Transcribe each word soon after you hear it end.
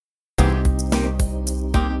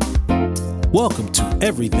Welcome to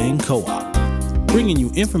Everything Co-op, bringing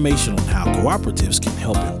you information on how cooperatives can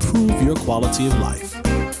help improve your quality of life.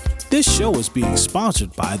 This show is being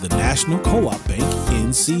sponsored by the National Co-op Bank,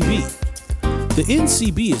 NCB. The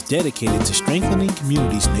NCB is dedicated to strengthening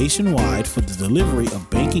communities nationwide for the delivery of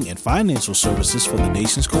banking and financial services for the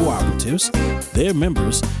nation's cooperatives, their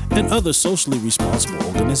members, and other socially responsible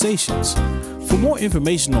organizations. For more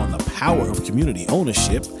information on the power of community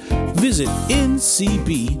ownership, visit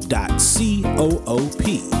ncb.coop.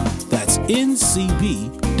 That's ncb.coop.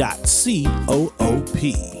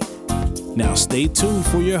 Now stay tuned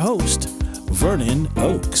for your host, Vernon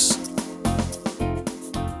Oakes.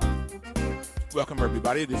 Welcome,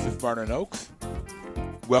 everybody. This is Vernon Oakes.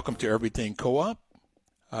 Welcome to Everything Co-op.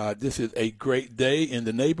 This is a great day in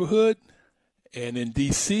the neighborhood. And in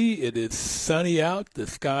D.C., it is sunny out. The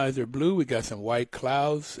skies are blue. We got some white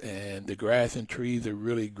clouds, and the grass and trees are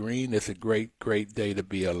really green. It's a great, great day to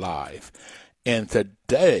be alive. And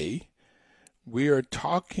today, we are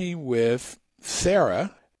talking with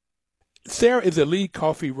Sarah. Sarah is a lead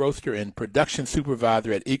coffee roaster and production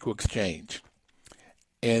supervisor at Equal Exchange.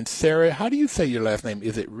 And Sarah, how do you say your last name?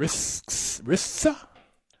 Is it Rissa?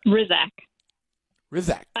 Rizak.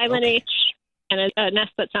 Rizak. Silent Okay. H and an S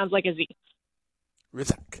that sounds like a Z.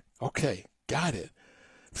 Rizak. Okay, got it.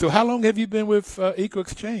 So how long have you been with Equal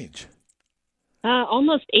Exchange?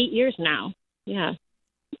 Almost 8 years now. Yeah.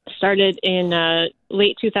 Started in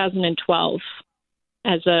late 2012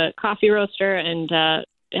 as a coffee roaster and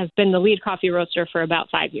have been the lead coffee roaster for about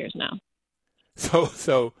 5 years now.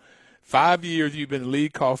 So 5 years you've been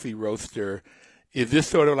lead coffee roaster. Is this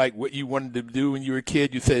sort of like what you wanted to do when you were a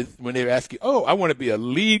kid? You said when they asked you, oh, I want to be a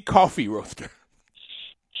lead coffee roaster.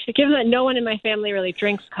 Given that no one in my family really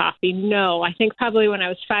drinks coffee, no. I think probably when I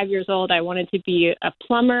was 5 years old, I wanted to be a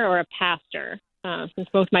plumber or a pastor. Since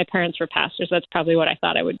both my parents were pastors, that's probably what I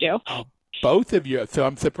thought I would do. Oh, both of you. So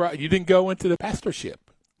I'm surprised you didn't go into the pastorship.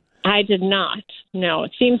 I did not. No,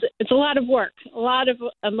 it seems it's a lot of work, a lot of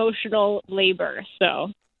emotional labor.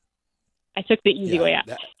 So I took the easy way out.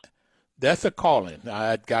 That's a calling.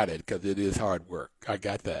 I got it because it is hard work. I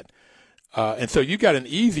got that. And so you got an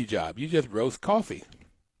easy job. You just roast coffee.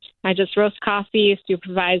 I just roast coffee,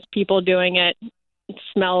 supervise people doing it,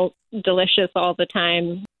 smell delicious all the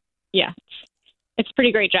time. Yeah, it's a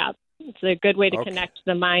pretty great job. It's a good way to connect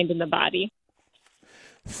the mind and the body.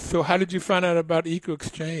 So how did you find out about Equal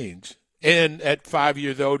Exchange? And at 5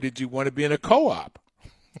 years old, did you want to be in a co-op?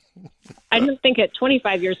 I didn't think at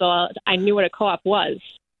 25 years old I knew what a co-op was,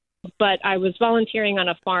 but I was volunteering on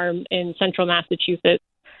a farm in central Massachusetts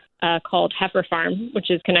called Heifer Farm,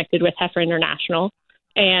 which is connected with Heifer International.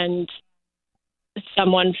 And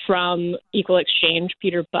someone from Equal Exchange,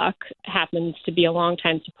 Peter Buck, happens to be a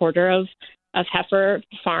longtime supporter of Heifer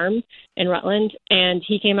Farm in Rutland. And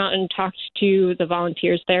he came out and talked to the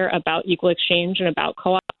volunteers there about Equal Exchange and about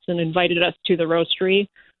co-ops and invited us to the roastery.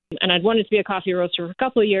 And I'd wanted to be a coffee roaster for a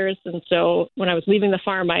couple of years. And so when I was leaving the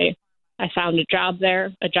farm, I found a job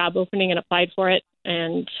there, a job opening, and applied for it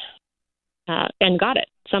and got it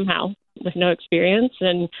somehow with no experience,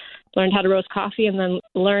 and learned how to roast coffee, and then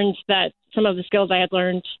learned that some of the skills I had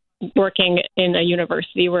learned working in a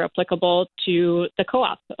university were applicable to the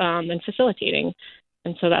co-op and facilitating.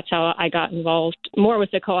 And so that's how I got involved more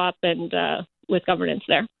with the co-op and with governance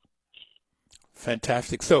there.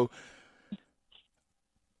 Fantastic. So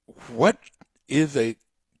what is a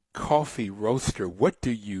coffee roaster? What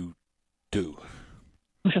do you do?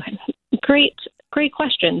 Great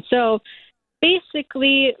question. So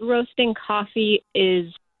basically, roasting coffee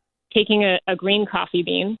is taking a green coffee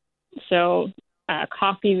bean. So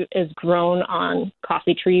coffee is grown on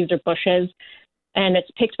coffee trees or bushes, and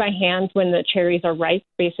it's picked by hand when the cherries are ripe.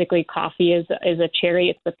 Basically, coffee is a cherry.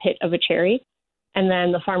 It's the pit of a cherry. And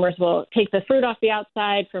then the farmers will take the fruit off the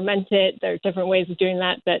outside, ferment it. There are different ways of doing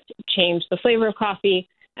that change the flavor of coffee.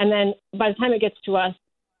 And then by the time it gets to us,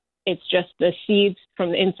 it's just the seeds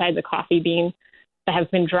from the inside the coffee bean that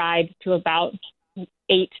have been dried to about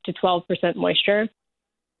 8 to 12% moisture.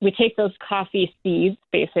 We take those coffee seeds,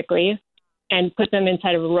 basically, and put them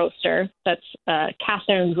inside of a roaster that's a cast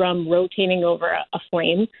iron drum rotating over a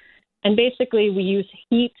flame. And basically, we use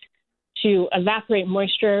heat to evaporate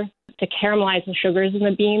moisture, to caramelize the sugars in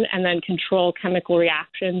the bean, and then control chemical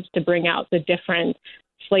reactions to bring out the different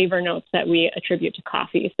flavor notes that we attribute to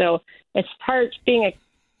coffee. So it's part being a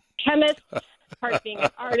chemist, part being an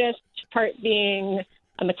artist, part being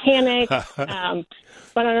a mechanic.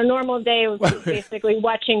 But on a normal day, it was basically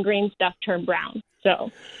watching green stuff turn brown.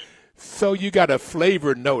 So you got a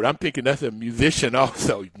flavor note. I'm thinking that's a musician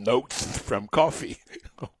also, notes from coffee.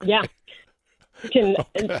 Okay. Yeah. can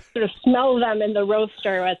sort of smell them in the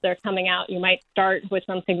roaster as they're coming out. You might start with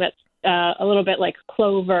something that's a little bit like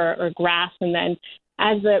clover or grass, and then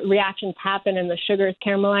as the reactions happen and the sugars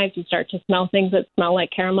caramelize, you start to smell things that smell like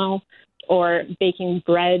caramel, or baking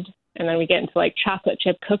bread, and then we get into like chocolate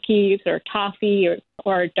chip cookies or toffee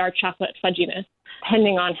or dark chocolate fudginess,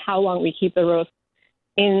 depending on how long we keep the roast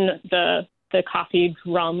in the coffee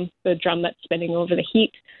drum, the drum that's spinning over the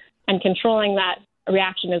heat. And controlling that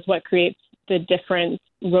reaction is what creates the different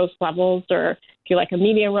roast levels, or if you like a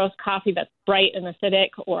medium roast coffee that's bright and acidic,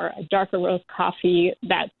 or a darker roast coffee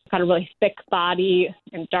that's got a really thick body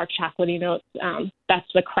and dark chocolatey notes. That's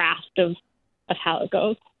the craft of how it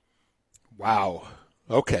goes. Wow.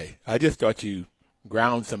 Okay. I just thought you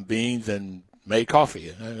ground some beans and made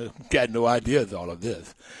coffee. I got no idea of all of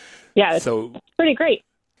this. Yeah, it's pretty great.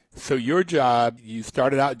 So your job, you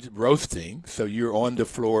started out roasting, so you're on the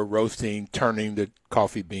floor roasting, turning the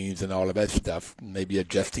coffee beans and all of that stuff, maybe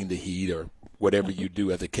adjusting the heat or whatever you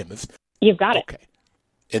do as a chemist. You've got it. Okay.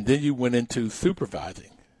 And then you went into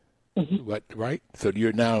supervising, what, right? So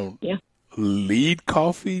you're now lead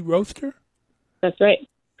coffee roaster? That's right.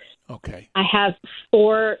 Okay. I have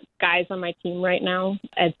 4 guys on my team right now,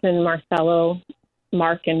 Edson, Marcelo,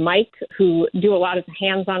 Mark, and Mike, who do a lot of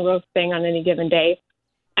hands-on roasting on any given day.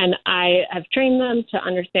 And I have trained them to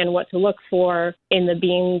understand what to look for in the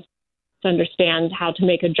beans, to understand how to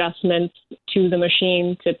make adjustments to the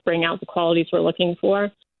machine to bring out the qualities we're looking for.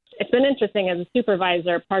 It's been interesting as a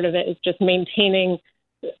supervisor. Part of it is just maintaining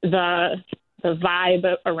the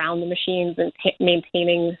vibe around the machines and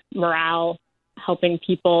maintaining morale, helping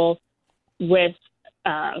people with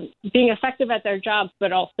being effective at their jobs,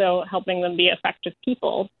 but also helping them be effective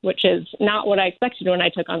people, which is not what I expected when I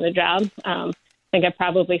took on the job. I think I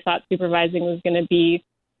probably thought supervising was going to be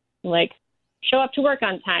like, show up to work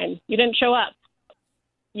on time. You didn't show up.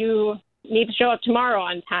 You need to show up tomorrow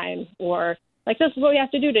on time. Or like, this is what we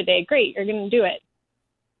have to do today. Great, you're going to do it.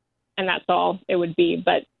 And that's all it would be.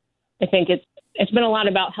 But I think it's been a lot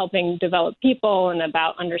about helping develop people and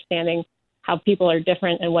about understanding how people are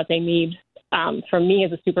different and what they need for me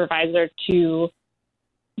as a supervisor to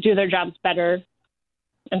do their jobs better.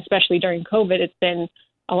 And especially during COVID, it's been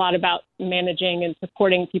a lot about managing and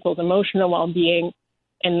supporting people's emotional well-being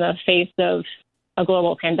in the face of a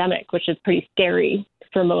global pandemic, which is pretty scary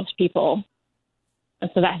for most people. And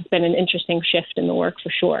so that has been an interesting shift in the work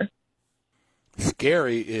for sure.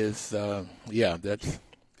 Scary is, that's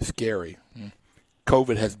scary.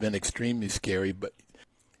 COVID has been extremely scary, but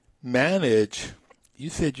you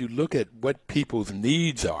said you look at what people's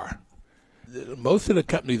needs are. Most of the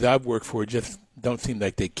companies I've worked for just don't seem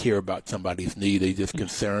like they care about somebody's need. They just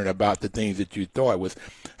concerned about the things that you thought was,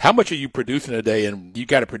 how much are you producing a day, and you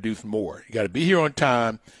got to produce more. You got to be here on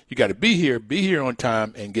time. You got to be here on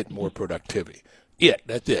time, and get more productivity.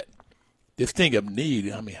 That's it. This thing of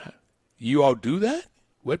need, I mean, you all do that?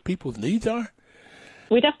 What people's needs are?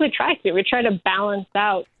 We definitely try to. We try to balance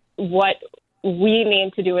out what we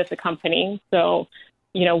need to do as a company. So,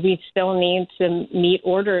 we still need to meet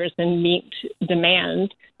orders and meet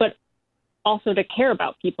demand, but also to care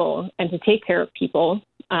about people and to take care of people.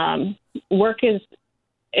 Work is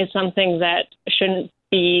something that shouldn't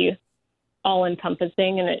be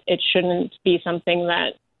all-encompassing, and it shouldn't be something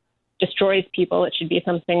that destroys people. It should be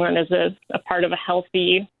something that is a part of a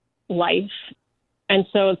healthy life. And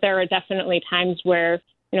so there are definitely times where,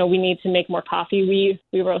 we need to make more coffee.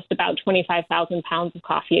 We roast about 25,000 pounds of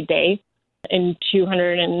coffee a day in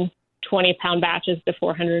 220-pound batches to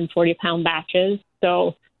 440-pound batches.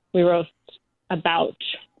 So we roast about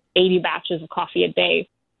 80 batches of coffee a day.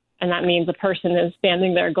 And that means a person is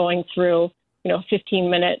standing there going through,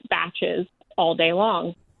 15-minute batches all day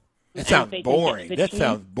long. That sounds boring. That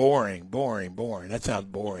sounds boring. That sounds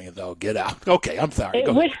boring as all get out. Okay, I'm sorry.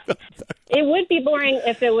 It would be boring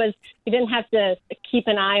if it was, you didn't have to keep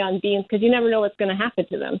an eye on beans because you never know what's going to happen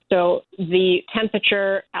to them. So the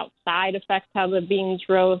temperature outside affects how the beans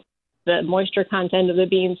roast. The moisture content of the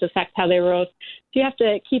beans affects how they roast. So you have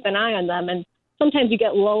to keep an eye on them. And sometimes you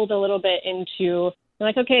get lulled a little bit into,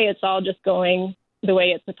 like, okay, it's all just going the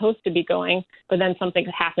way it's supposed to be going. But then something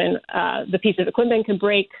could happen. The piece of equipment could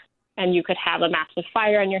break, and you could have a massive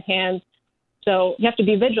fire on your hands. So you have to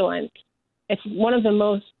be vigilant. It's one of the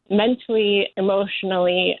most mentally,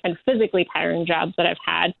 emotionally, and physically tiring jobs that I've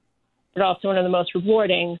had, but also one of the most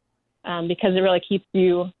rewarding because it really keeps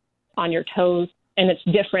you on your toes, and it's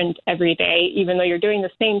different every day. Even though you're doing the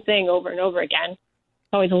same thing over and over again,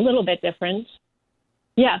 it's always a little bit different.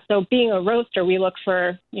 Yeah, so being a roaster, we look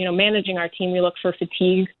for, managing our team, we look for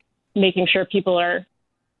fatigue, making sure people are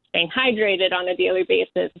staying hydrated on a daily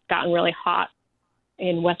basis. It's gotten really hot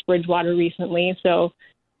in West Bridgewater recently. So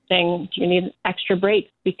saying, do you need extra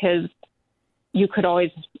breaks? Because you could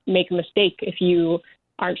always make a mistake if you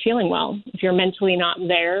aren't feeling well. If you're mentally not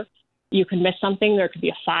there, you could miss something. There could be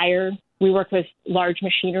a fire. We work with large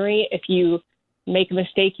machinery. If you make a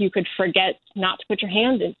mistake, you could forget not to put your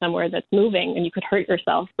hand in somewhere that's moving, and you could hurt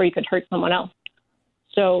yourself or you could hurt someone else.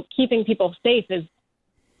 So keeping people safe is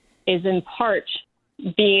in part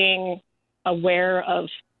being aware of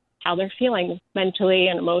how they're feeling mentally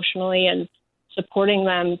and emotionally, and supporting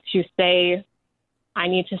them to say, I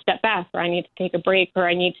need to step back, or I need to take a break, or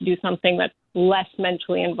I need to do something that's less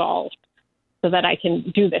mentally involved so that I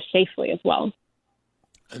can do this safely as well.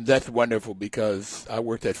 And that's wonderful, because I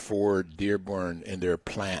worked at Ford Dearborn in their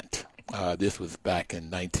plant. This was back in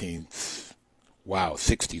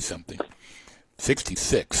 60-something.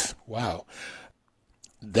 66. Wow.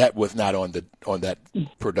 That was not on that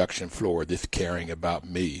production floor, this caring about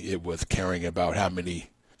me. It was caring about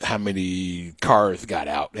how many cars got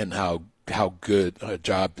out and how good a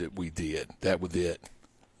job that we did. That was it.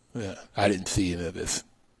 Yeah, I didn't see any of this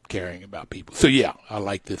caring about people. So yeah, I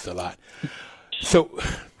like this a lot. So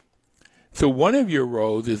one of your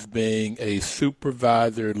roles is being a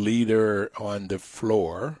supervisor leader on the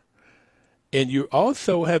floor, and you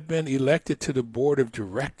also have been elected to the board of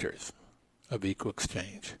directors of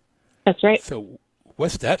EcoExchange. That's right. So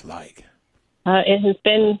what's that like? It has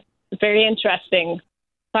been very interesting.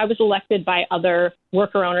 So I was elected by other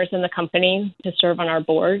worker owners in the company to serve on our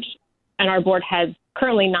board, and our board has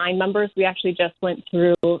currently 9 members. We actually just went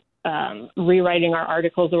through rewriting our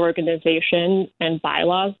articles of organization and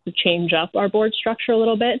bylaws to change up our board structure a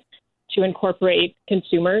little bit to incorporate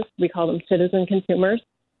consumers. We call them citizen consumers,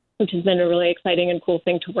 which has been a really exciting and cool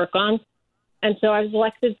thing to work on. And so I was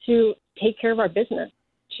elected to take care of our business,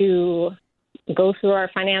 to go through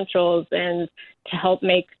our financials and to help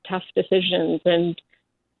make tough decisions and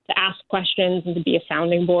to ask questions and to be a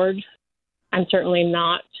sounding board. I'm certainly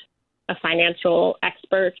not a financial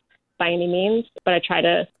expert by any means, but I try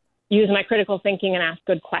to use my critical thinking and ask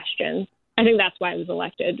good questions. I think that's why I was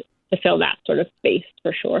elected, to fill that sort of space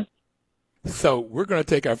for sure. So we're going to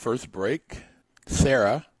take our first break,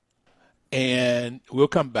 Sarah, and we'll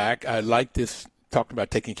come back. I like this, talking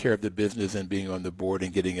about taking care of the business and being on the board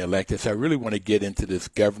and getting elected. So I really want to get into this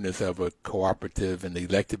governance of a cooperative and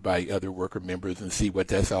elected by other worker members and see what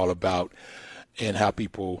that's all about, and how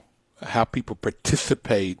people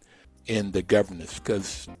participate in the governance,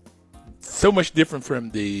 because so much different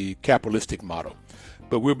from the capitalistic model.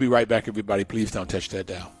 But we'll be right back, everybody. Please don't touch that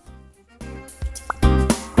dial.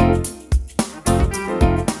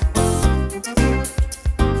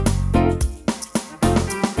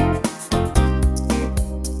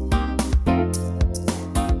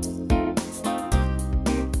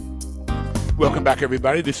 Welcome back,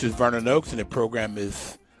 everybody. This is Vernon Oakes, and the program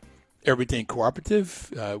is Everything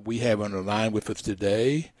Cooperative. We have on the line with us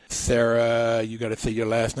today Sarah. You got to say your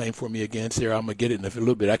last name for me again, Sarah. I'm going to get it in a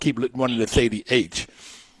little bit. I keep wanting to say the H.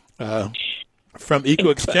 From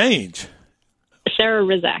EcoExchange. Sarah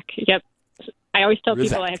Rizak. Yep. I always tell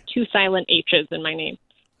people I have 2 silent H's in my name.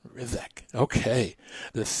 Rizak. Okay.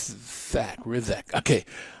 The Zach Rizak. Okay.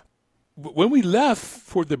 When we left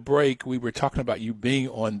for the break, we were talking about you being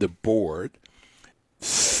on the board.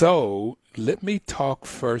 So let me talk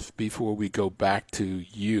first before we go back to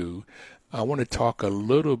you. I want to talk a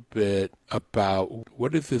little bit about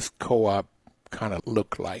what does this co-op kind of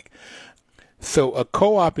look like. So a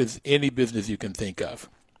co-op is any business you can think of.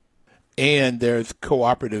 And there's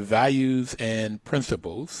cooperative values and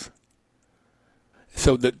principles.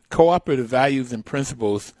 So the cooperative values and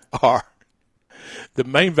principles are, the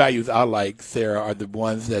main values I like, Sarah, are the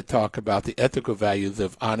ones that talk about the ethical values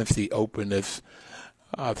of honesty, openness,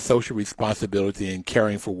 social responsibility, and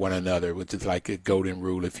caring for one another, which is like a golden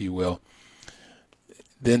rule, if you will.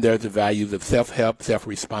 Then there's the values of self-help,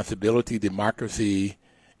 self-responsibility, democracy,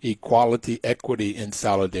 equality, equity, and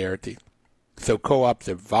solidarity. So co-ops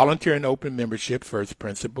are volunteer and open membership, first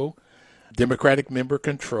principle, democratic member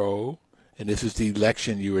control, and this is the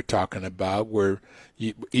election you were talking about, where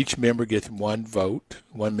each member gets one vote,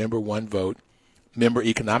 one member, one vote. Member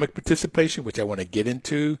economic participation, which I want to get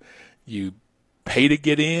into. You pay to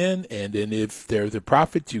get in, and then if there's a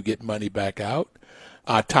profit, you get money back out.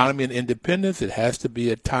 Autonomy and independence, it has to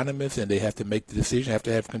be autonomous, and they have to make the decision, have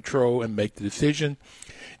to have control and make the decision.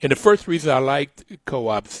 And the first reason I liked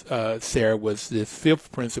co-ops, Sarah, was the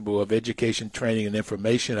 5th principle of education, training, and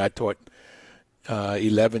information. I taught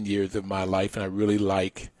 11 years of my life, and I really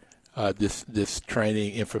like this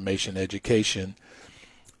training, information, education.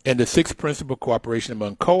 And the 6th principle, cooperation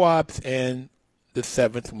among co-ops, and the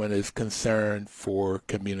 7th one is concern for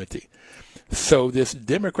community. So this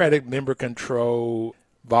democratic member control,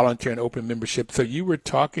 voluntary and open membership, so you were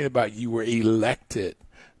talking about you were elected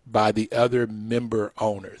by the other member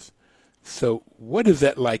owners. So what is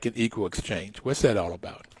that like in Equal Exchange? What's that all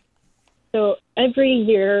about? So every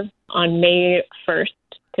year on May 1st,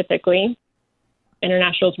 typically,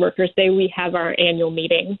 International Workers' Day, we have our annual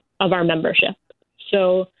meeting of our membership.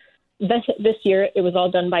 So this year, it was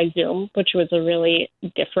all done by Zoom, which was a really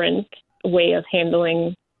different way of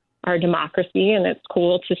handling our democracy, and it's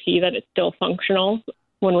cool to see that it's still functional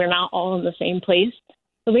when we're not all in the same place.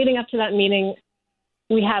 So leading up to that meeting,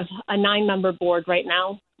 we have a 9-member board right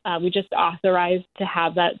now. We just authorized to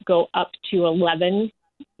have that go up to 11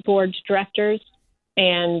 board directors,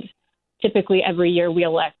 and typically every year we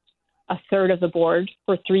elect a third of the board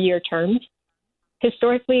for 3-year terms.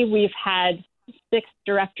 Historically, we've had 6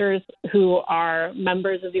 directors who are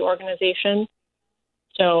members of the organization.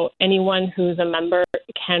 So anyone who's a member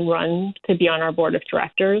can run to be on our board of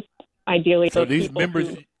directors. Ideally, so these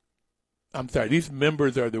members, these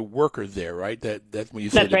members are the workers there, right? That's when you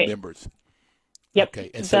say that's the right. members. Yep.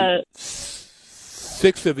 Okay, and so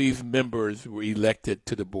 6 of these members were elected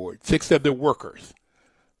to the board. 6 of the workers.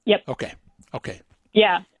 Yep. Okay.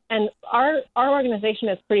 Yeah, and our organization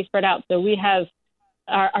is pretty spread out. So we have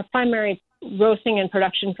our primary roasting and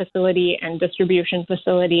production facility and distribution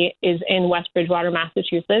facility is in West Bridgewater,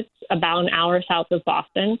 Massachusetts, about an hour south of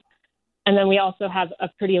Boston. And then we also have a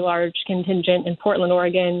pretty large contingent in Portland,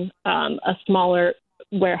 Oregon, a smaller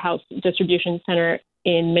warehouse distribution center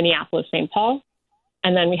in Minneapolis, St. Paul.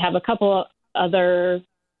 And then we have a couple other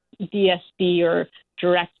DSD or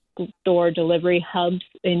direct store delivery hubs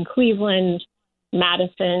in Cleveland,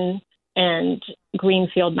 Madison, and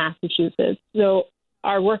Greenfield, Massachusetts. So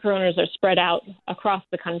our worker owners are spread out across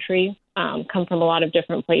the country, come from a lot of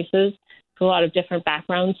different places, a lot of different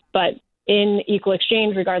backgrounds. But in Equal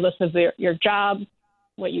Exchange, regardless of your job,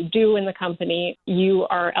 what you do in the company, you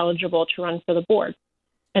are eligible to run for the board.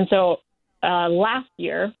 And so last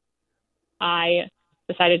year, I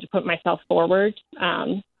decided to put myself forward.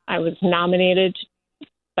 I was nominated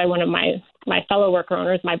by one of my fellow worker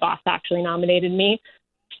owners. My boss actually nominated me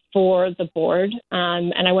for the board.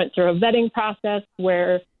 And I went through a vetting process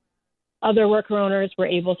where other worker owners were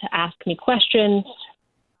able to ask me questions,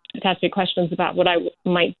 about what I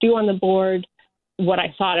might do on the board, what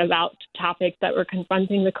I thought about topics that were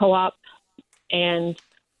confronting the co-op, and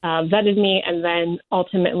vetted me, and then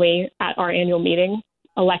ultimately at our annual meeting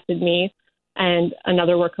elected me and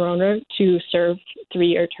another worker owner to serve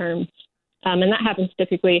 3-year terms. And that happens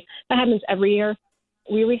every year.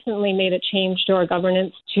 We recently made a change to our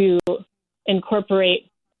governance to incorporate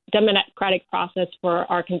democratic process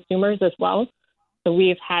for our consumers as well. So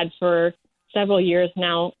we've had for several years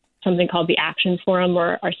now something called the Action Forum,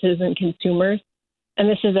 or our citizen consumers. And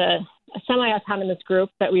this is a semi-autonomous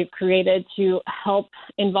group that we've created to help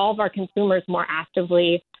involve our consumers more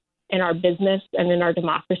actively in our business and in our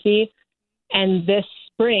democracy. And this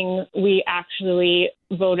spring, we actually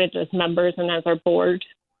voted as members and as our board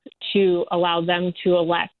to allow them to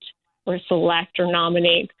elect or select or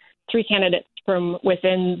nominate 3 candidates from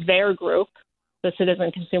within their group, the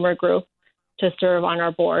citizen consumer group, to serve on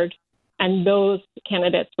our board. And those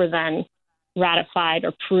candidates were then ratified or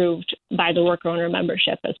approved by the worker owner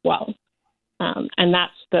membership as well. And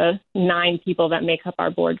that's the 9 people that make up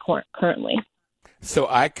our board currently. So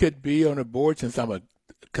I could be on a board since I'm a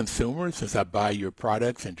consumer, since I buy your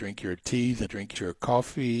products and drink your teas and drink your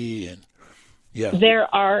coffee, and yeah. There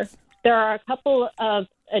are a couple of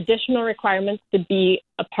additional requirements to be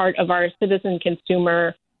a part of our citizen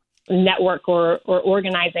consumer network or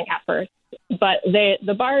organizing efforts, but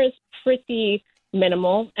the bar is pretty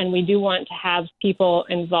minimal, and we do want to have people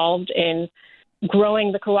involved in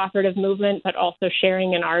growing the cooperative movement, but also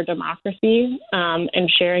sharing in our democracy and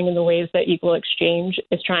sharing in the ways that Equal Exchange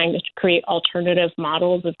is trying to create alternative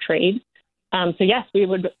models of trade. So yes, we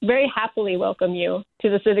would very happily welcome you to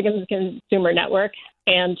the Citizen Consumer Network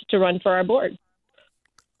and to run for our board.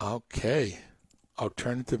 Okay.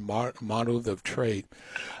 Alternative models of trade.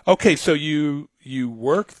 Okay, so you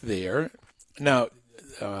work there. Now,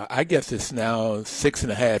 I guess it's now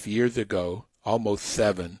 6.5 years ago, almost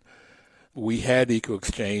 7. We had Equal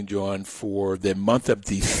Exchange on for the month of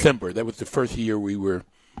December. That was the first year we were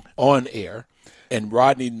on air. And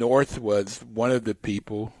Rodney North was one of the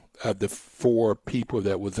people, of the 4 people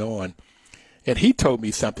that was on. And he told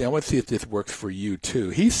me something. I want to see if this works for you,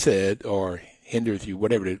 too. He said, or hinders you,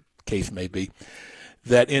 whatever the case may be,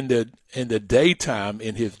 that in the daytime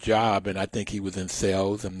in his job, and I think he was in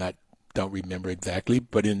sales, don't remember exactly,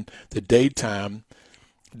 but in the daytime,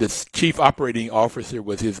 the chief operating officer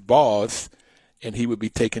was his boss, and he would be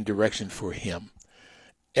taking direction for him.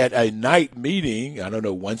 At a night meeting, I don't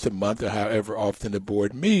know, once a month or however often the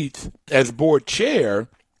board meets, as board chair,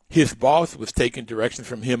 his boss was taking direction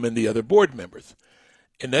from him and the other board members.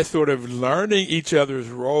 And that's sort of learning each other's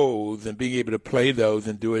roles and being able to play those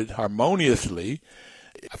and do it harmoniously.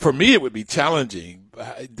 For me, it would be challenging.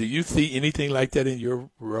 Do you see anything like that in your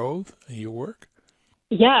roles, in your work?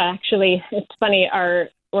 Yeah, actually, it's funny. Our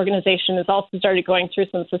organization has also started going through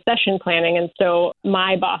some succession planning. And so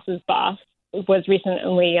my boss's boss was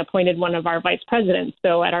recently appointed one of our vice presidents.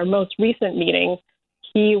 So at our most recent meeting,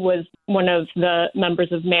 he was one of the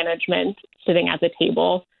members of management sitting at the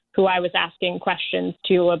table who I was asking questions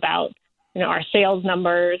to about, our sales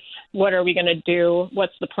numbers. What are we going to do?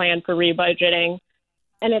 What's the plan for rebudgeting?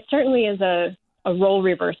 And it certainly is a role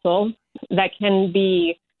reversal that can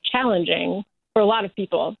be challenging for a lot of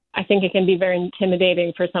people. I think it can be very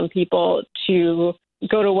intimidating for some people to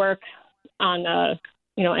go to work on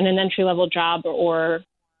in an entry-level job or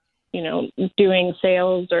doing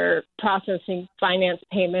sales or processing finance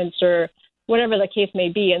payments or whatever the case may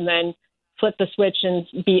be, and then flip the switch and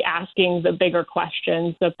be asking the bigger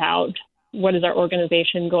questions about what is our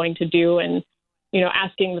organization going to do, and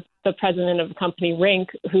asking the president of the company, Rink,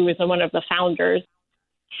 who is one of the founders,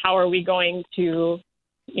 how are we going to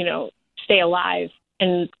stay alive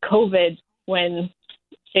in COVID when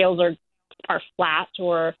sales are flat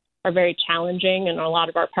or are very challenging and a lot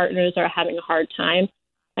of our partners are having a hard time.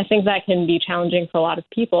 I think that can be challenging for a lot of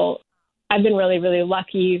people. I've been really, really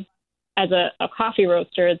lucky as a coffee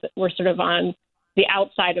roaster that we're sort of on the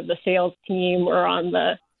outside of the sales team or on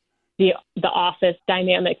the office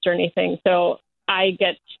dynamics or anything. So I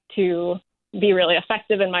get to be really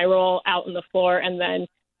effective in my role out on the floor, and then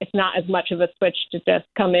it's not as much of a switch to just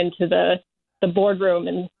come into the boardroom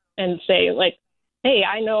and say, like, hey,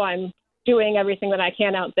 I know I'm doing everything that I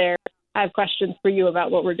can out there. I have questions for you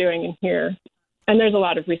about what we're doing in here. And there's a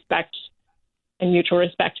lot of respect and mutual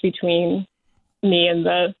respect between me and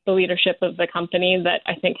the leadership of the company that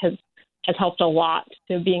I think has helped a lot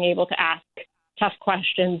to being able to ask tough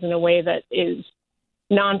questions in a way that is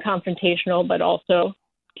non-confrontational, but also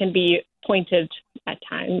can be pointed at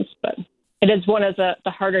times. But it is one of the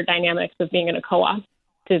harder dynamics of being in a co-op,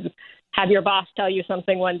 to have your boss tell you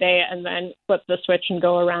something one day and then flip the switch and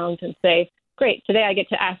go around and say, great, today I get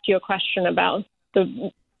to ask you a question about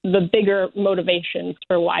the bigger motivations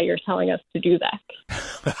for why you're telling us to do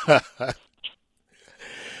that.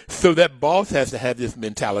 So that boss has to have this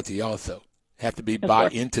mentality also, have to be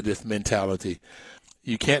bought into this mentality.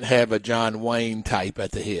 You can't have a John Wayne type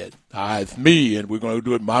at the head. It's me, and we're going to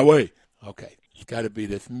do it my way. Okay. It's got to be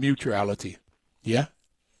this mutuality. Yeah?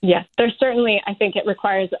 Yeah. There's certainly, I think it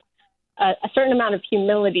requires a certain amount of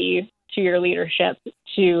humility to your leadership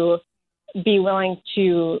to be willing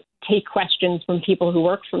to take questions from people who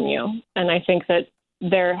work from you. And I think that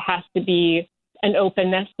there has to be an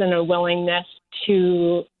openness and a willingness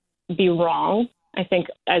to be wrong. I think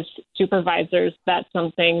as supervisors, that's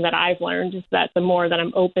something that I've learned, is that the more that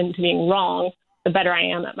I'm open to being wrong, the better I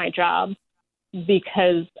am at my job,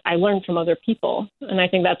 because I learn from other people. And I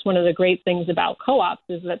think that's one of the great things about co-ops,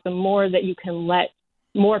 is that the more that you can let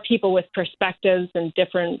more people with perspectives and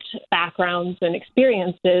different backgrounds and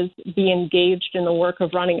experiences be engaged in the work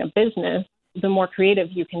of running a business, the more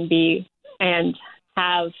creative you can be and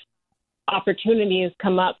have opportunities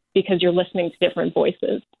come up because you're listening to different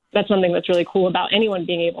voices. That's something that's really cool about anyone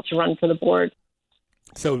being able to run for the board.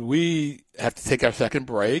 So we have to take our second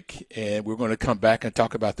break, and we're going to come back and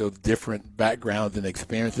talk about those different backgrounds and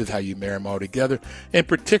experiences, how you marry them all together, in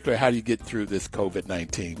particular, how do you get through this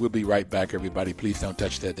COVID-19. We'll be right back, everybody. Please don't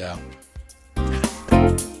touch that dial.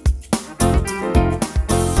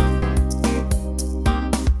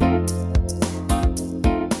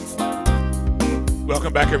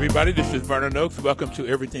 Welcome back, everybody. This is Vernon Oakes. Welcome to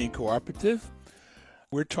Everything Cooperative.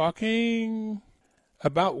 We're talking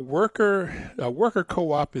about worker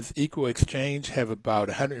co-op is Equal Exchange, have about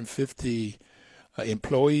 150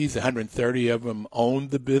 employees, 130 of them own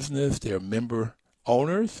the business. They're member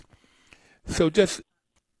owners. So just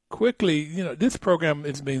quickly, this program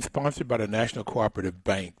is being sponsored by the National Cooperative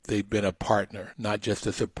Bank. They've been a partner, not just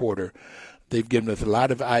a supporter. They've given us a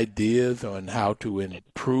lot of ideas on how to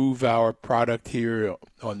improve our product here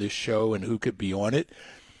on this show and who could be on it.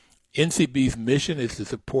 NCB's mission is to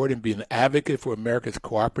support and be an advocate for America's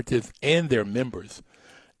cooperatives and their members,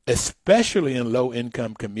 especially in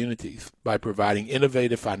low-income communities, by providing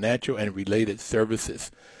innovative financial and related services.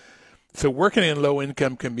 So working in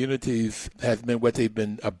low-income communities has been what they've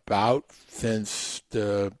been about since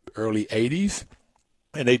the early 80s,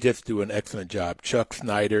 and they just do an excellent job. Chuck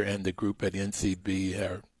Snyder and the group at NCB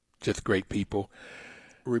are just great people.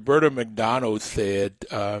 Roberta McDonald said,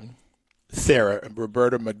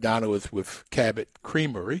 Roberta McDonald is with Cabot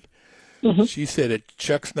Creamery. Mm-hmm. She said that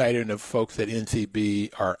Chuck Snyder and the folks at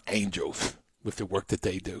NCB are angels with the work that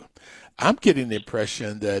they do. I'm getting the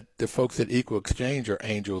impression that the folks at Equal Exchange are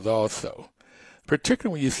angels also,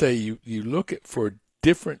 particularly when you say you look for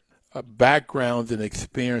different backgrounds and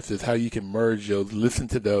experiences, how you can merge those, listen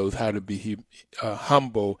to those, how to be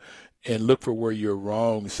humble, and look for where you're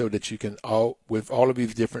wrong so that you can, with all of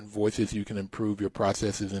these different voices, you can improve your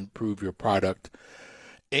processes, improve your product.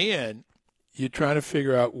 And you're trying to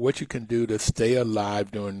figure out what you can do to stay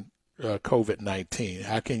alive during COVID-19.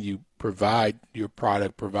 How can you provide your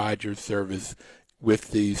product, provide your service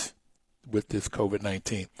with this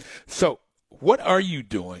COVID-19? So what are you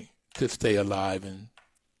doing to stay alive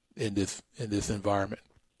in this environment?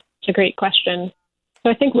 It's a great question. So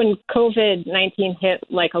I think when COVID-19 hit,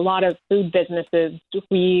 like a lot of food businesses,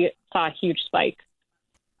 we saw a huge spike.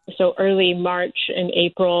 So early March and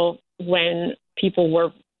April, when people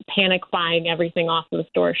were panic buying everything off of the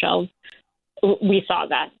store shelves, we saw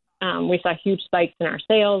that. We saw huge spikes in our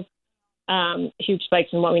sales, huge spikes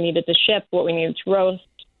in what we needed to ship, what we needed to roast.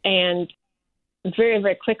 And very,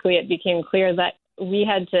 very quickly, it became clear that we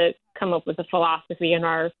had to come up with a philosophy, and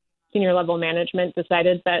our senior level management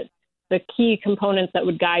decided that the key components that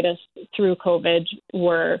would guide us through COVID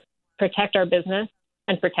were protect our business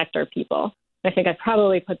and protect our people. I think I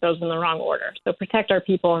probably put those in the wrong order. So protect our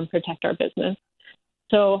people and protect our business.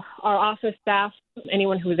 So our office staff,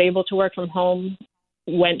 anyone who was able to work from home,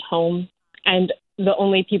 went home. And the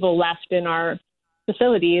only people left in our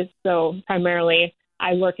facilities, so primarily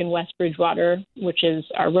I work in West Bridgewater, which is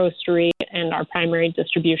our roastery and our primary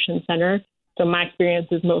distribution center. So my experience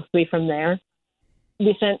is mostly from there.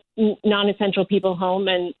 We sent non-essential people home,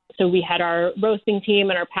 and so we had our roasting team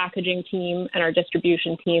and our packaging team and our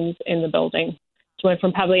distribution teams in the building. So we went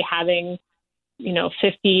from probably having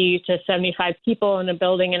 50 to 75 people in a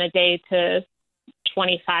building in a day to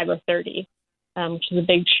 25 or 30, which is a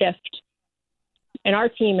big shift. In our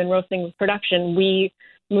team in roasting production, we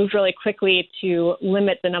moved really quickly to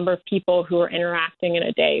limit the number of people who were interacting in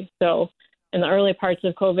a day. So in the early parts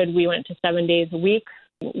of COVID, we went to 7 days a week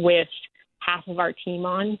with half of our team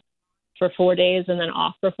on for 4 days and then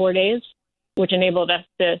off for 4 days, which enabled us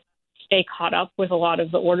to stay caught up with a lot of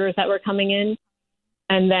the orders that were coming in,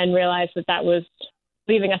 and then realized that was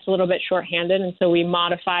leaving us a little bit shorthanded. And so we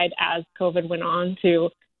modified as COVID went on to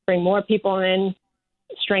bring more people in,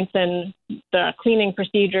 strengthen the cleaning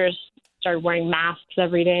procedures, started wearing masks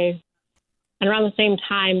every day. And around the same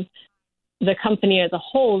time, the company as a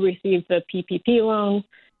whole received the PPP loan,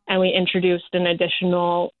 and we introduced an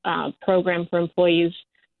additional program for employees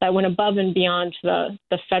that went above and beyond the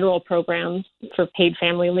federal programs for paid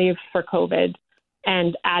family leave for COVID,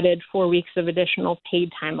 and added 4 weeks of additional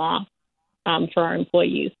paid time off for our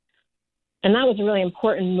employees. And that was a really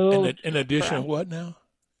important move. In addition to what now?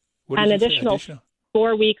 An additional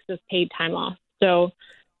 4 weeks of paid time off. So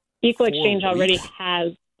Equal Exchange already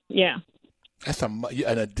has, yeah. That's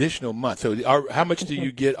an additional month. So how much do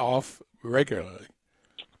you get off regularly?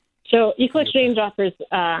 So Equal Exchange offers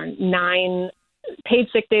 9 paid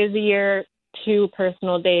sick days a year, 2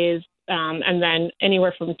 personal days, and then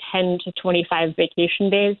anywhere from 10 to 25 vacation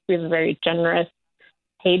days. We have a very generous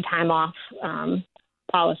paid time off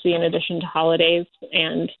policy in addition to holidays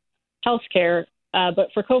and healthcare. But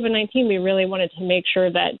for COVID-19, we really wanted to make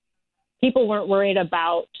sure that people weren't worried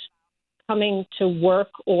about coming to work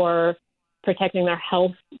or protecting their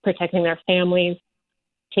health, protecting their families,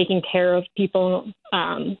 taking care of people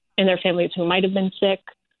in their families who might have been sick,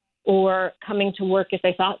 or coming to work if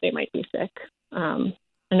they thought they might be sick.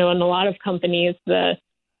 I know in a lot of companies, the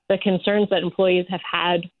concerns that employees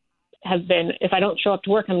have been, if I don't show up to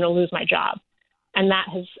work, I'm going to lose my job. And that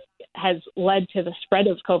has led to the spread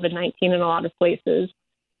of COVID-19 in a lot of places.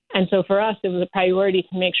 And so for us, it was a priority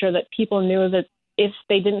to make sure that people knew that if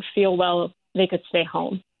they didn't feel well, they could stay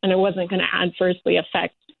home. And it wasn't going to adversely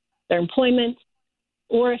affect their employment,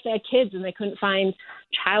 or if they had kids and they couldn't find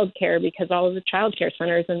childcare because all of the childcare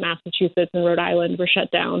centers in Massachusetts and Rhode Island were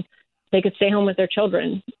shut down, they could stay home with their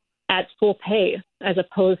children at full pay, as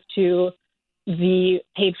opposed to the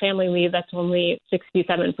paid family leave that's only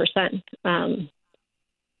 67%.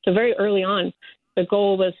 So very early on, the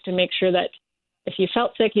goal was to make sure that if you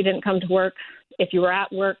felt sick, you didn't come to work. If you were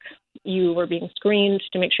at work, you were being screened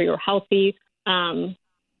to make sure you were healthy. And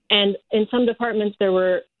in some departments, there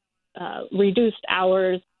were reduced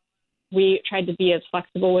hours. We tried to be as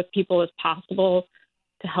flexible with people as possible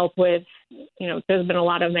to help with, there's been a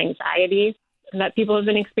lot of anxiety that people have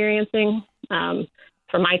been experiencing.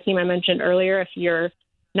 For my team, I mentioned earlier, if you're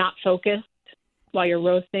not focused while you're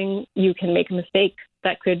roasting, you can make a mistake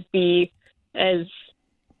that could be as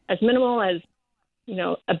minimal as,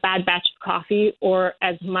 a bad batch of coffee, or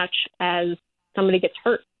as much as somebody gets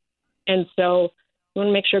hurt. And so we want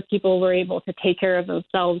to make sure people were able to take care of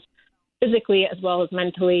themselves physically as well as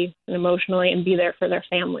mentally and emotionally, and be there for their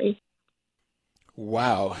families.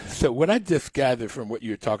 Wow. So what I just gathered from what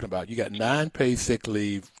you were talking about, you got 9 paid sick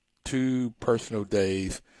leave, 2 personal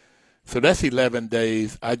days. So that's 11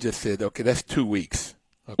 days. I just said, okay, that's 2 weeks,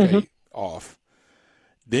 off.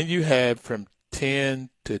 Then you have from 10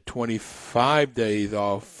 to 25 days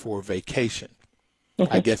off for vacation.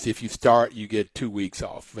 I guess if you start, you get 2 weeks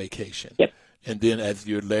off vacation. Yep. And then as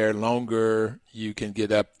you're there longer, you can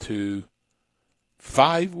get up to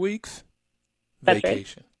 5 weeks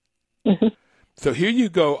vacation. Right. Mm-hmm. So here you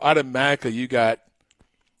go, automatically you got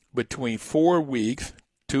between 4 weeks,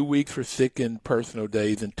 2 weeks for sick and personal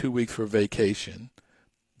days and 2 weeks for vacation.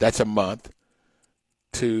 That's a month,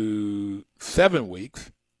 to 7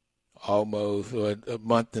 weeks, almost a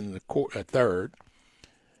month and a third.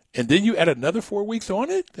 And then you add another 4 weeks on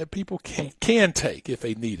it that people can take if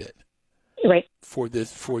they need it. Right. For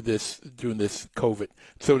this during this COVID.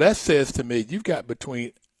 So that says to me you've got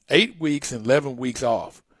between 8 weeks and 11 weeks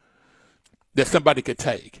off that somebody could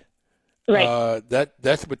take. Right.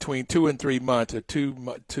 That's between 2 and 3 months, or 2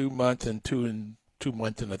 months and 2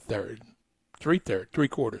 months and a third,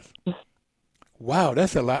 3/4. Wow,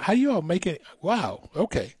 that's a lot. How you all make it? Wow.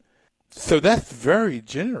 Okay. So that's very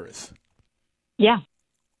generous. Yeah.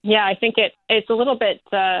 Yeah, I think it's a little bit,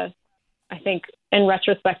 I think in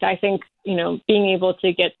retrospect, I think, being able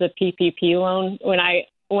to get the PPP loan, when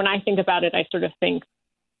I think about it, I sort of think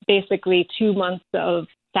basically 2 months of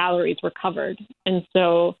salaries were covered. And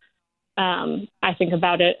so I think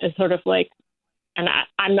about it as sort of like, and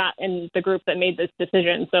I'm not in the group that made this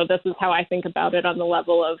decision, so this is how I think about it on the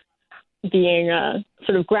level of being a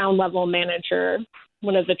sort of ground level manager,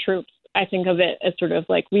 one of the troops. I think of it as sort of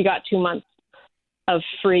like we got 2 months of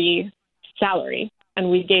free salary,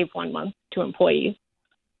 and we gave 1 month to employees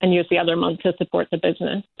and used the other month to support the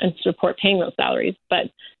business and support paying those salaries.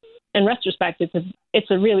 But in retrospect,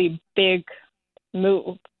 it's a really big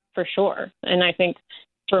move for sure. And I think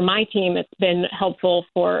for my team, it's been helpful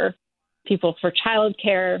for people for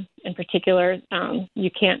childcare in particular.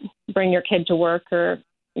 You can't bring your kid to work or,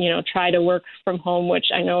 try to work from home, which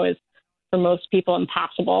I know is for most people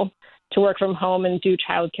impossible to work from home and do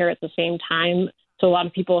childcare at the same time. So a lot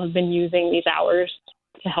of people have been using these hours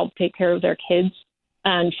to help take care of their kids.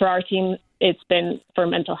 And for our team, it's been for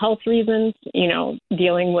mental health reasons,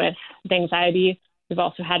 dealing with anxiety. We've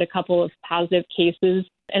also had a couple of positive cases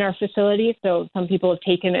in our facility. So some people have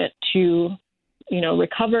taken it to,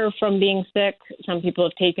 recover from being sick. Some people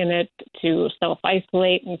have taken it to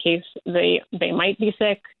self-isolate in case they might be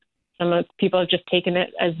sick. Some people have just taken it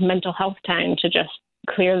as mental health time to just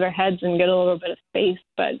clear their heads and get a little bit of space.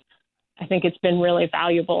 But I think it's been really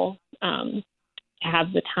valuable to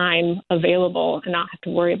have the time available and not have to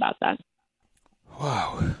worry about that.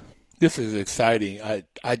 Wow. This is exciting.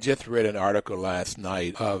 I just read an article last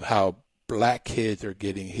night of how Black kids are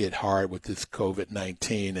getting hit hard with this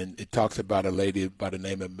COVID-19, and it talks about a lady by the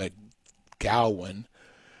name of McGowan,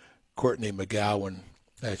 Courtney McGowan.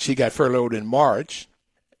 She got furloughed in March,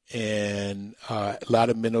 and a lot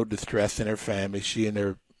of mental distress in her family. She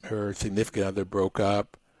and her significant other broke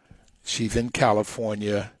up. She's in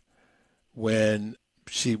California. When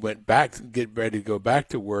she went back, get ready to go back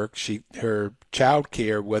to work, her child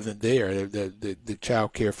care wasn't there. The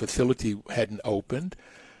child care facility hadn't opened.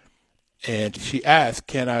 And she asked,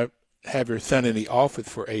 can I have her son in the office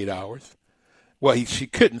for 8 hours? Well, she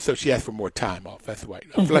couldn't, so she asked for more time off. That's right.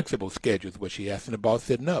 A flexible schedule is what she asked, and the boss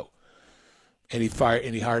said no. And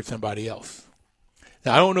he hired somebody else.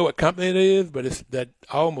 Now, I don't know what company it is, but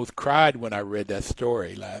I almost cried when I read that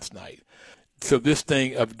story last night. So this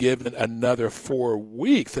thing of giving another 4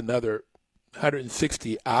 weeks, another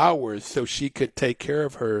 160 hours, so she could take care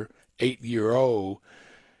of her 8-year-old,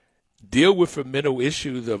 deal with the mental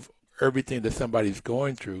issues of everything that somebody's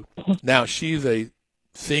going through. Now, she's a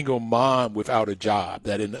single mom without a job.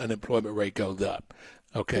 That unemployment rate goes up.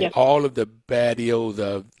 Okay, yep. All of the bad ills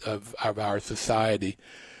of our society.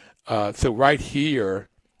 So right here,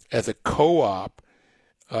 as a co-op,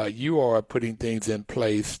 you are putting things in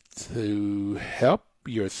place to help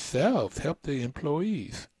yourselves, help the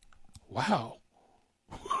employees. Wow.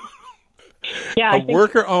 Yeah, a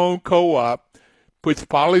worker-owned co-op puts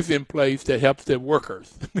policies in place that helps the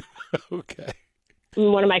workers. Okay.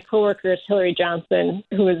 One of my coworkers, Hillary Johnson,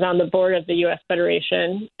 who is on the board of the U.S.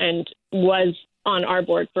 Federation and was on our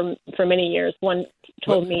board for many years,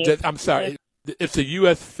 told me. I'm sorry. It's the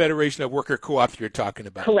U.S. Federation of Worker Co-ops you're talking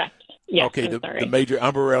about. Correct. Yes, okay, the major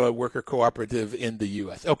umbrella worker cooperative in the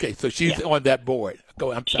U.S. Okay, so she's on that board.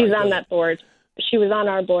 I'm sorry. She's on that board. She was on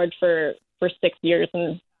our board for 6 years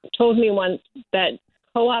and told me once that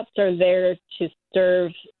co-ops are there to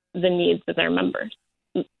serve the needs of their members.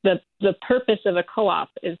 The purpose of a co-op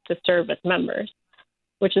is to serve its members,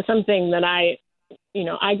 which is something that I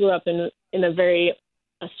grew up in a very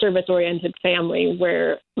service-oriented family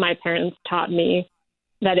where my parents taught me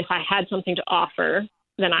that if I had something to offer,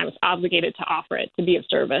 then I was obligated to offer it, to be of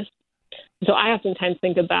service. So I oftentimes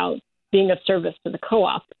think about being of service to the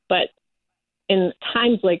co-op, but in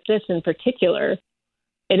times like this in particular,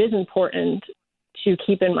 it is important to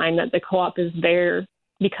keep in mind that the co-op is there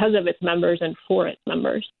because of its members and for its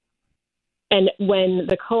members. And when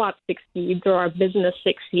the co-op succeeds or our business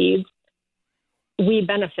succeeds, we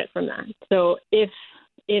benefit from that. So if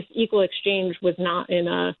Equal Exchange was not in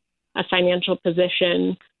a financial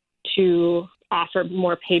position to offer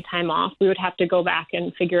more paid time off, we would have to go back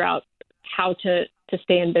and figure out how to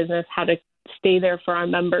stay in business, how to stay there for our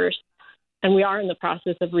members. And we are in the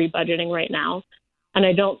process of rebudgeting right now. And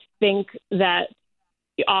I don't think that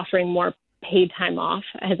offering more paid time off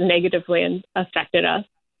has negatively affected us.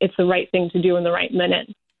 It's the right thing to do in the right minute.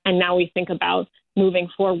 And now we think about moving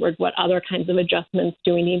forward, what other kinds of adjustments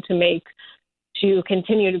do we need to make to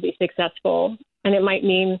continue to be successful? And it might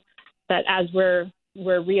mean that as we're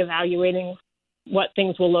reevaluating what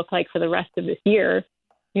things will look like for the rest of this year,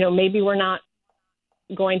 maybe we're not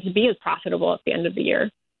going to be as profitable at the end of the year.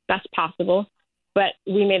 That's possible. But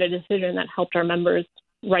we made a decision that helped our members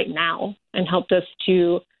right now and helped us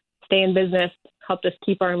to stay in business, helped us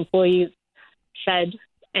keep our employees fed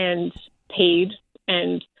and paid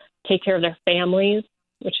and take care of their families,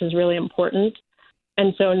 which is really important.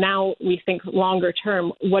 And so now we think longer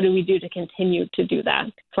term, what do we do to continue to do that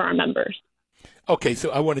for our members? Okay,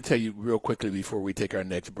 so I want to tell you real quickly before we take our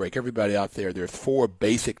next break, everybody out there's 4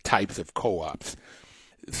 basic types of co-ops.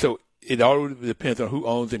 So it all depends on who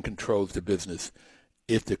owns and controls the business.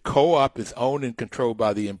 If the co-op is owned and controlled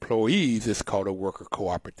by the employees, it's called a worker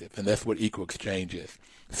cooperative, and that's what Equal Exchange is.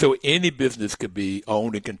 So any business could be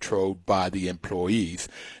owned and controlled by the employees.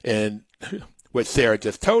 And what Sarah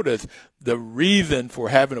just told us, the reason for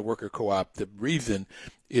having a worker co-op, the reason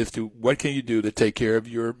is to what can you do to take care of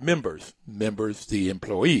your members, the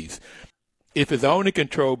employees. If it's owned and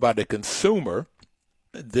controlled by the consumer,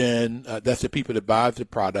 then that's the people that buys the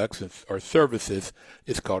products or services.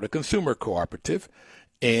 It's called a consumer cooperative.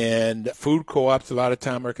 And food co-ops a lot of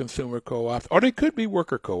time are consumer co-ops, or they could be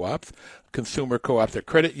worker co-ops. Consumer co-ops are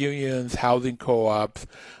credit unions, housing co-ops.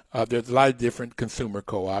 There's a lot of different consumer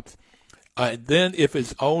co-ops. Then if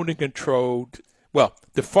it's owned and controlled,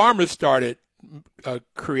 the farmers started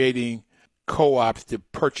creating co-ops to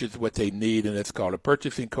purchase what they need, and it's called a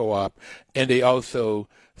purchasing co-op. And they also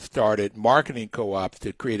started marketing co-ops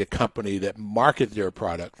to create a company that markets their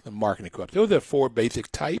products, a marketing co-op. Those are 4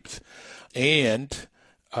 basic types. And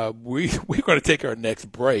we're going to take our next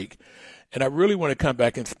break. And I really want to come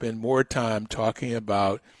back and spend more time talking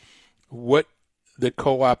about what the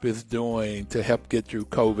co-op is doing to help get through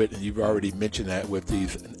COVID. And you've already mentioned that with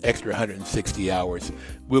these extra 160 hours.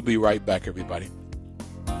 We'll be right back, everybody.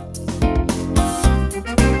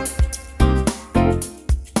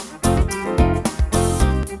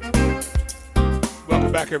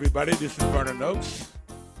 Welcome back, everybody. This is Vernon Noakes.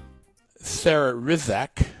 Sarah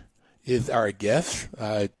Rizak is our guest.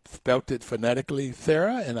 I spelt it phonetically,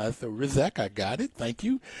 Sarah, and I said Rizak. I got it. Thank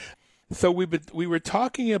you. So we were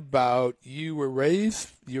talking about you were raised.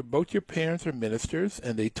 Both your parents are ministers,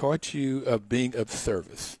 and they taught you of being of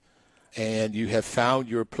service. And you have found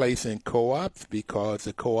your place in co-ops because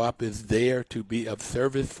the co-op is there to be of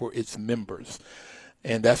service for its members.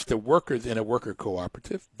 And that's the workers in a worker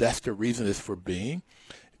cooperative. That's the reason it's for being.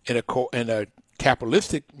 In a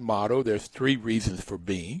capitalistic model, there's 3 reasons for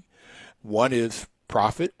being. One is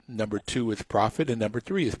profit, number 2 is profit, and number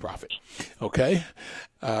 3 is profit. Okay?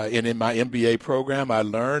 And in my MBA program, I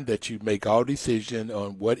learned that you make all decisions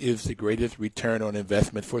on what is the greatest return on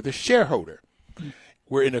investment for the shareholder.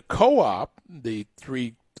 We're in a co-op. The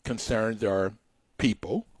 3 concerns are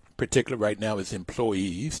people, particularly right now is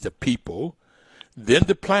employees, the people, then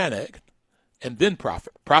the planet, and then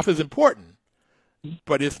profit. Profit is important,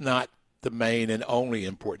 but it's not the main and only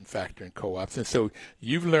important factor in co-ops. And so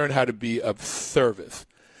you've learned how to be of service.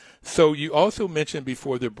 So you also mentioned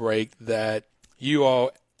before the break that you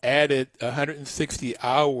all added 160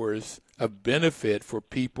 hours of benefit for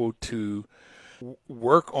people to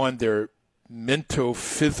work on their mental,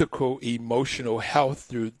 physical, emotional health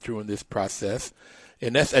during this process.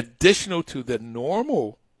 And that's additional to the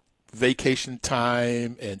normal vacation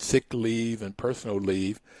time and sick leave and personal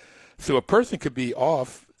leave. So a person could be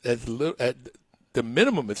off at the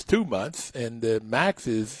minimum is 2 months, and the max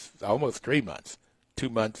is almost 3 months, 2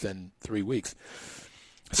 months and 3 weeks.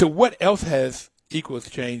 So what else has Equal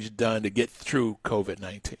Exchange done to get through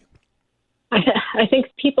COVID-19? I think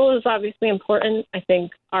people is obviously important. I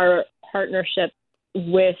think our partnership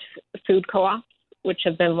with food co-ops, which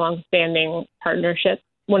have been longstanding partnerships.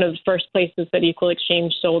 One of the first places that Equal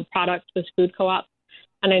Exchange sold products was food co-ops.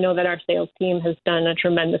 And I know that our sales team has done a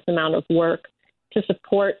tremendous amount of work to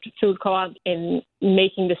support food co-ops in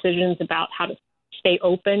making decisions about how to stay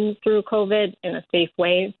open through COVID in a safe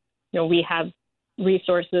way. We have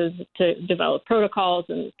resources to develop protocols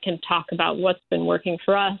and can talk about what's been working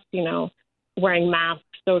for us, wearing masks,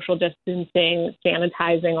 social distancing,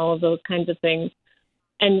 sanitizing, all of those kinds of things.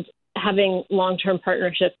 And having long-term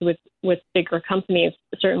partnerships with bigger companies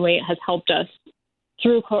certainly has helped us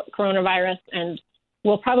through coronavirus and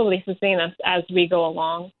will probably sustain us as we go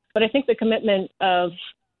along. But I think the commitment of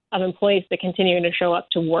employees to continuing to show up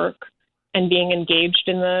to work and being engaged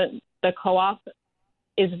in the co-op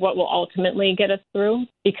is what will ultimately get us through,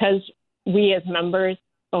 because we as members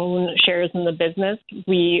own shares in the business.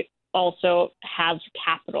 We also have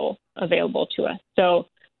capital available to us. So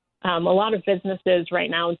a lot of businesses right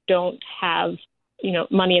now don't have,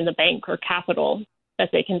 money in the bank or capital that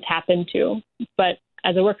they can tap into. But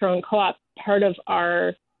as a worker-owned co-op, part of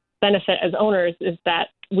our benefit as owners is that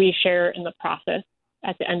we share in the profits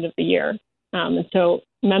at the end of the year. And so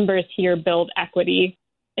members here build equity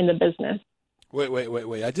in the business.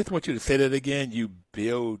 Wait. I just want you to say that again. You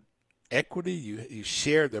build equity? You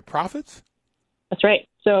share the profits? That's right.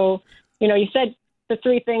 So, you said the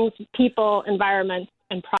three things: people, environment,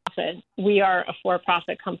 and profit. We are a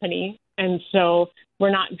for-profit company, and so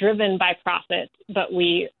we're not driven by profit, but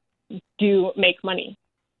we do make money.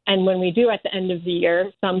 And when we do at the end of the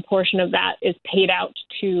year, some portion of that is paid out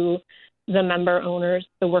to the member owners,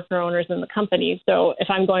 the worker owners in the company. So if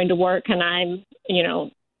I'm going to work and I'm,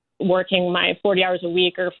 working my 40 hours a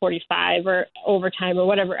week or 45 or overtime or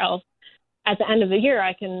whatever else, at the end of the year,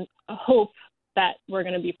 I can hope that we're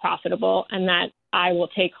going to be profitable and that I will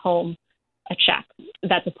take home a check.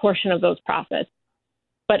 That's a portion of those profits.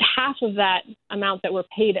 But half of that amount that we're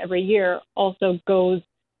paid every year also goes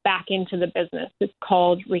back into the business. It's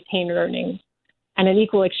called retained earnings. And in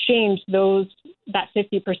Equal Exchange, that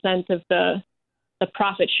 50% of the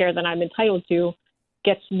profit share that I'm entitled to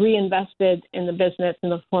gets reinvested in the business in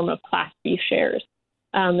the form of Class B shares.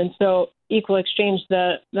 And so Equal Exchange,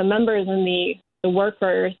 the members and the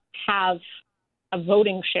workers have a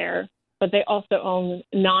voting share, but they also own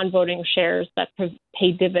non-voting shares that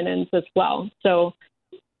pay dividends as well. So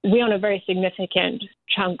we own a very significant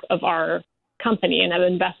chunk of our company and have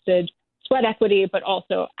invested sweat equity, but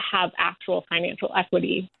also have actual financial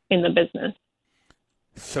equity in the business.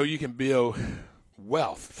 So you can build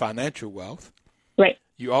wealth, financial wealth. Right.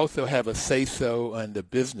 You also have a say-so on the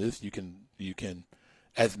business. You can,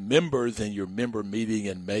 as members in your member meeting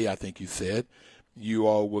in May, I think you said, you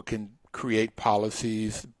all can create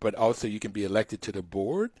policies, but also you can be elected to the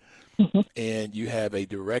board, and you have a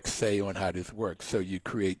direct say on how this works. So you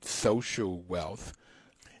create social wealth.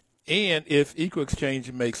 And if Equal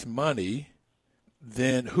Exchange makes money,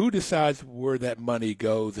 then who decides where that money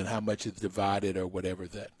goes and how much is divided or whatever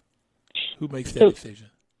that? Who makes that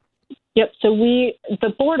decision? Yep. So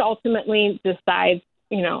the board ultimately decides,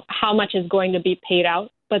 how much is going to be paid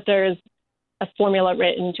out, but there's a formula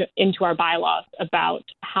written into our bylaws about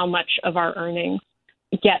how much of our earnings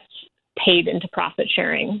gets paid into profit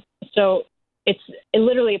sharing. So it's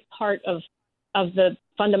literally a part of the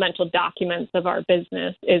fundamental documents of our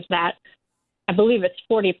business is that I believe it's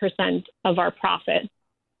 40% of our profit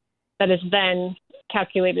that is then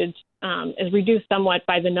calculated, is reduced somewhat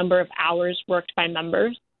by the number of hours worked by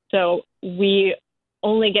members. So we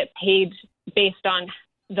only get paid based on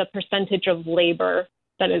the percentage of labor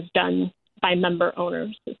that is done by member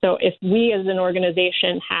owners. So if we as an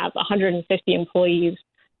organization have 150 employees,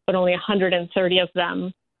 but only 130 of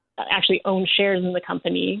them actually own shares in the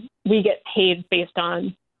company, we get paid based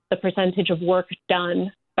on the percentage of work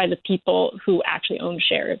done by the people who actually own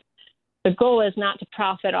shares. The goal is not to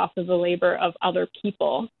profit off of the labor of other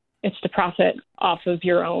people. It's to profit off of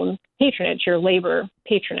your own patronage, your labor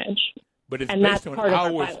patronage. But it's based on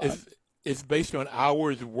hours. It's based on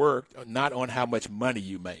hours worked, not on how much money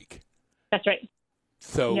you make. That's right.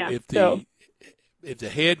 So if the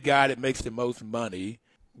head guy that makes the most money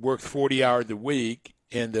works 40 hours a week,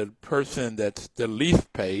 and the person that's the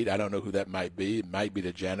least paid, I don't know who that might be. It might be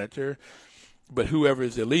the janitor, but whoever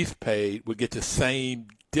is the least paid would get the same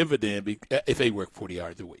dividend if they work 40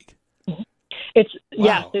 hours a week.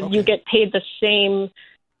 Yes, okay. you get paid the same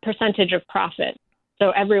percentage of profit.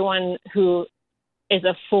 So everyone who is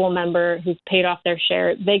a full member who's paid off their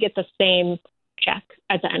share, they get the same check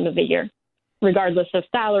at the end of the year, regardless of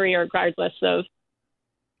salary or regardless of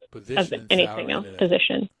anything else,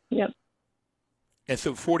 position. Yep. And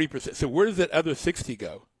so 40%. So where does that other 60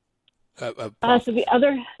 go? So the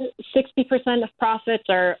other 60% of profits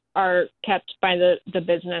are kept by the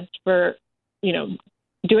business for,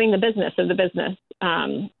 doing the business of the business.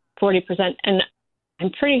 40%, and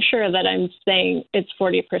I'm pretty sure that I'm saying it's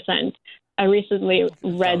 40%. I recently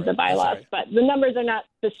read the bylaws, but the numbers are not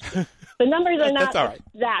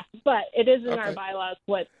exact, but it is in our bylaws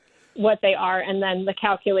what they are, and then the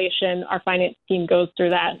calculation. Our finance team goes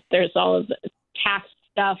through that. There's all of the tax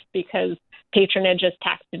stuff because patronage is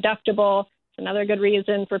tax deductible. It's another good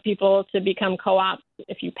reason for people to become co-ops.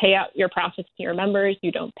 If you pay out your profits to your members,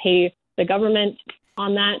 you don't pay the government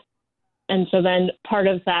on that. And so then part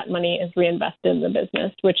of that money is reinvested in the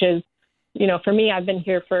business, which is, for me, I've been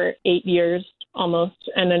here for 8 years almost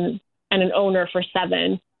and an owner for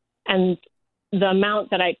 7. And the amount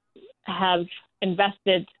that I have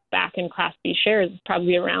invested back in Class B shares is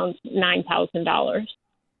probably around $9,000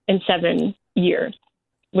 in 7 years,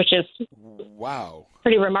 which is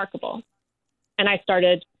pretty remarkable. And I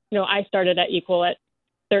started at Equal at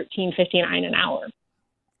 $13.59 an hour.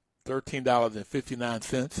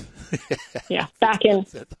 $13.59. Yeah, back in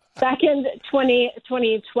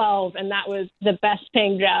 2012, and that was the best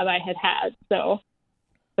paying job I had. So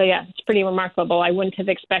yeah, it's pretty remarkable. I wouldn't have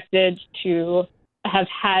expected to have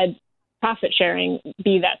had profit sharing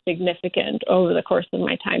be that significant over the course of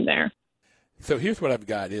my time there. So here's what I've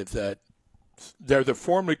got is that there's a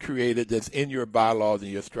formula created that's in your bylaws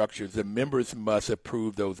and your structures. The members must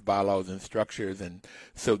approve those bylaws and structures. And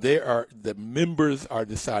so the members are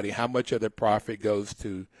deciding how much of the profit goes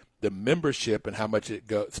to the membership and how much it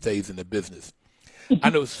stays in the business.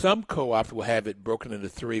 I know some co-ops will have it broken into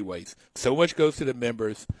 3 ways. So much goes to the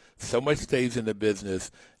members, so much stays in the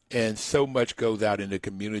business, and so much goes out in the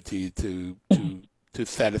community to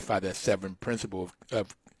satisfy that 7 principle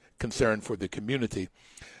of concern for the community.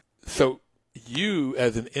 So you,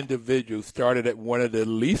 as an individual, started at one of the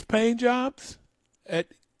least paying jobs at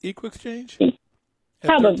Equal Exchange?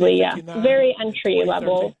 Probably, yeah. Very entry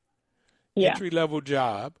level. Yeah. Entry level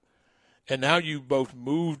job. And now you both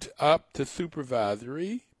moved up to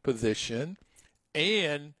supervisory position,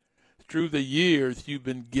 and through the years you've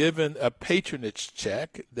been given a patronage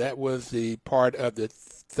check. That was the part of the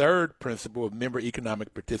 3rd principle of member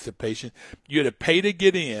economic participation. You had to pay to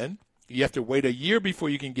get in. You have to wait a year before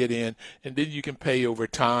you can get in, and then you can pay over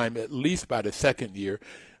time, at least by the 2nd year.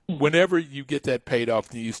 Whenever you get that paid off,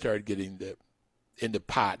 then you start getting in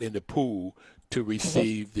the pool to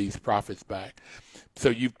receive these profits back. So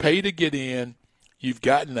you've paid to get in, you've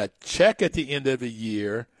gotten a check at the end of the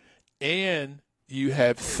year, and you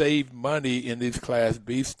have saved money in this Class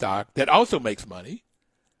B stock that also makes money.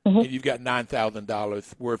 And you've got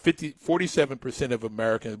 $9,000, where 47% of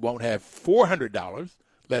Americans won't have $400,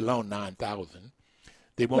 let alone $9,000.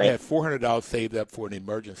 They won't have $400 saved up for an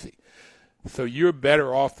emergency. So you're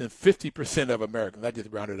better off than 50% of Americans. I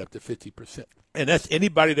just rounded up to 50%. And that's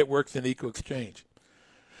anybody that works in Equal Exchange.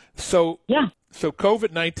 So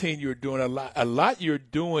COVID-19, you're doing a lot you're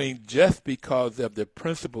doing just because of the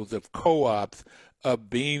principles of co-ops of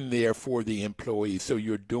being there for the employee. So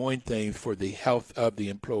you're doing things for the health of the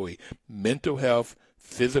employee, mental health,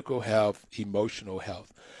 physical health, emotional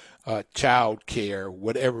health, child care,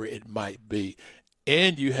 whatever it might be.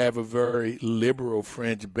 And you have a very liberal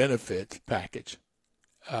fringe benefits package.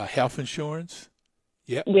 Health insurance?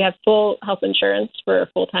 Yep. We have full health insurance for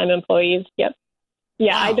full-time employees. Yep.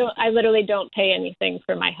 Yeah, wow. I literally don't pay anything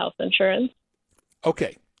for my health insurance.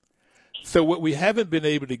 Okay. So what we haven't been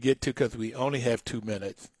able to get to, because we only have 2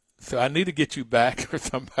 minutes, so I need to get you back or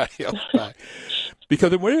somebody else back,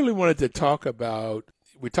 because I really wanted to talk about,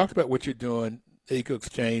 we talked about what you're doing, Equal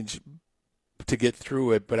Exchange, to get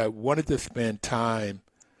through it, but I wanted to spend time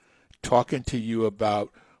talking to you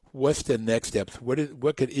about what's the next steps.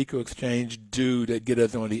 What could Equal Exchange do to get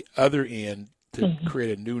us on the other end to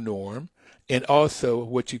create a new norm, and also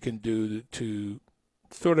what you can do to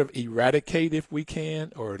sort of eradicate, if we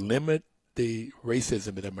can, or limit the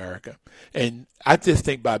racism in America. And I just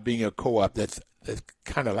think by being a co-op, that's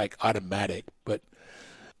kind of like automatic. But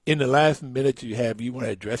in the last minute you have, you want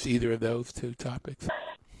to address either of those 2 topics?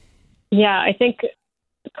 Yeah, I think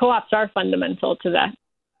co-ops are fundamental to that,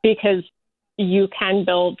 because you can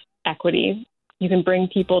build equity, you can bring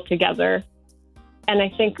people together. And I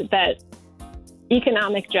think that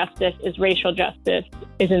economic justice is racial justice,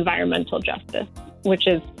 is environmental justice, which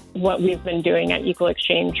is what we've been doing at Equal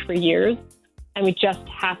Exchange for years, and we just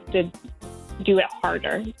have to do it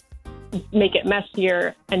harder, make it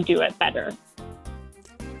messier, and do it better.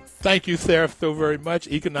 Thank you, Sarah, so very much.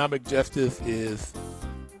 Economic justice is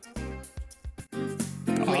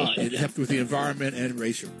it helps with the environment and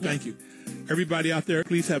racial. Thank you. Everybody out there,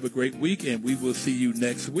 please have a great week, and we will see you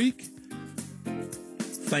next week.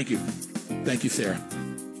 Thank you. Thank you, Sarah.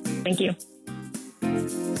 Thank you.